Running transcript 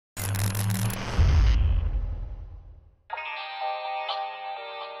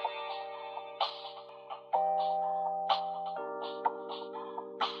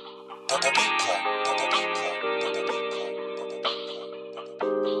The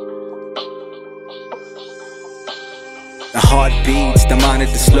heart beats, the mind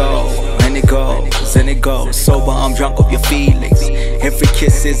is slow, and it goes. Sober, I'm drunk off your feelings. Every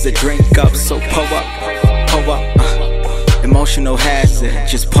kiss is a drink up, so pull up. Emotional hazard,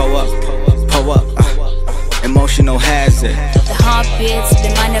 just pull up. Emotional hazard. The heart beats, the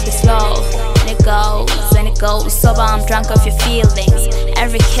mind of it slow, and it goes. Sober, I'm drunk off your feelings.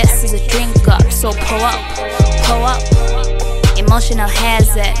 Every kiss is a drink up, so pull up. Emotional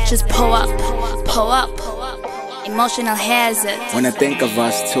hazard, just pull up. Emotional hazard. When I think of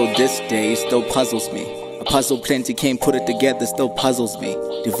us till this day, it still puzzles me. A puzzle plenty, can't put it together, still puzzles me.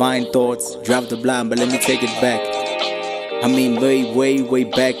 Divine thoughts, drive the blind, but let me take it back. I mean way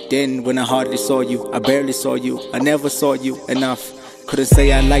back then, when I hardly saw you, I barely saw you, I never saw you enough. Couldn't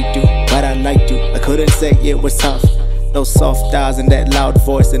say I liked you, but I liked you. I couldn't say it was tough. Those soft eyes and that loud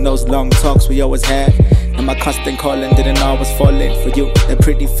voice and those long talks we always had. And my constant calling didn't know I was falling for you. That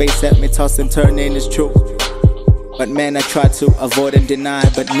pretty face had me tossing, turning is true. But man, I tried to avoid and deny.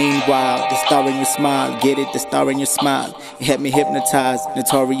 But meanwhile, the star in your smile, get it, the star in your smile. It had me hypnotized,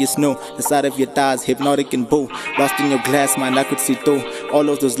 notorious new. The side of your thighs, hypnotic and boo. Lost in your glass mind, I could see through all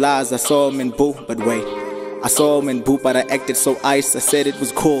of those lies. I saw them in boo, but wait, I saw them in boo, but I acted so ice. I said it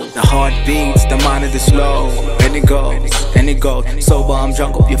was cool. The heart beats, the mind is slow, and it goes. Sober, I'm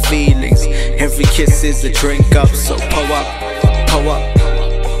drunk off your feelings. Every kiss is a drink up, so pull up.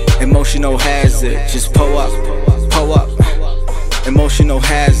 Emotional hazard, just pull up. Emotional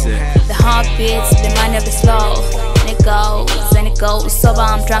hazard. The heart beats, the mind of it slow, and it goes. Sober,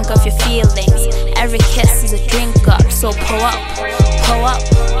 I'm drunk off your feelings. Every kiss is a drink up, so pull up.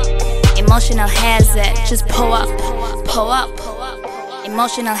 Emotional hazard, just pull up.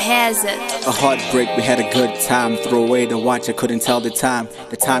 Emotional hazard. A heartbreak, we had a good time. Throw away the watch, I couldn't tell the time.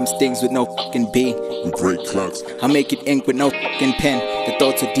 The time stings with no fucking B. And great clocks. I make it ink with no fucking pen. The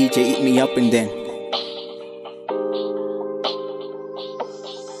thoughts of DJ eat me up and then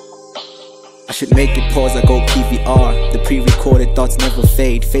I should make it pause, I go PVR. The pre-recorded thoughts never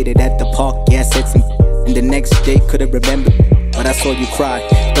fade. Faded at the park, yeah, I said some and the next day couldn't remember, but I saw you cry.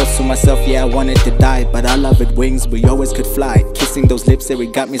 Thoughts to myself, yeah, I wanted to die, but I love it, wings, we always could fly. Kissing those lips, yeah,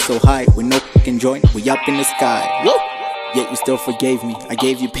 it got me so high. With no fucking joint, we up in the sky. Woo! Yet you still forgave me. I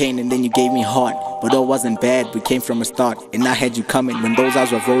gave you pain and then you gave me heart. But all wasn't bad, we came from a start. And I had you coming, when those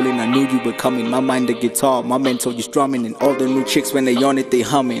eyes were rolling, I knew you were coming. My mind the guitar, my mental you strumming. And all the new chicks, when they on it, they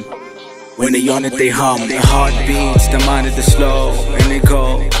humming. When they on it, they hum. The heart beats, the mind is slow, and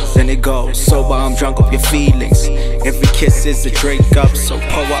it goes. Sober, I'm drunk off your feelings. Every kiss is a drink up, so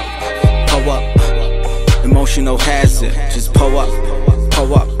pull up. Emotional hazard, just pull up.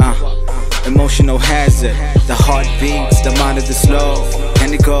 Emotional hazard. The heart beats, the mind is slow,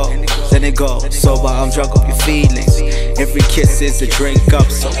 and it goes. Sober, I'm drunk off your feelings. Every kiss is a drink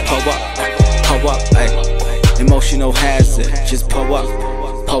up, so pull up. Emotional hazard, just pull up.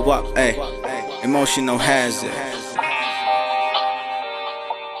 Emotional hazard.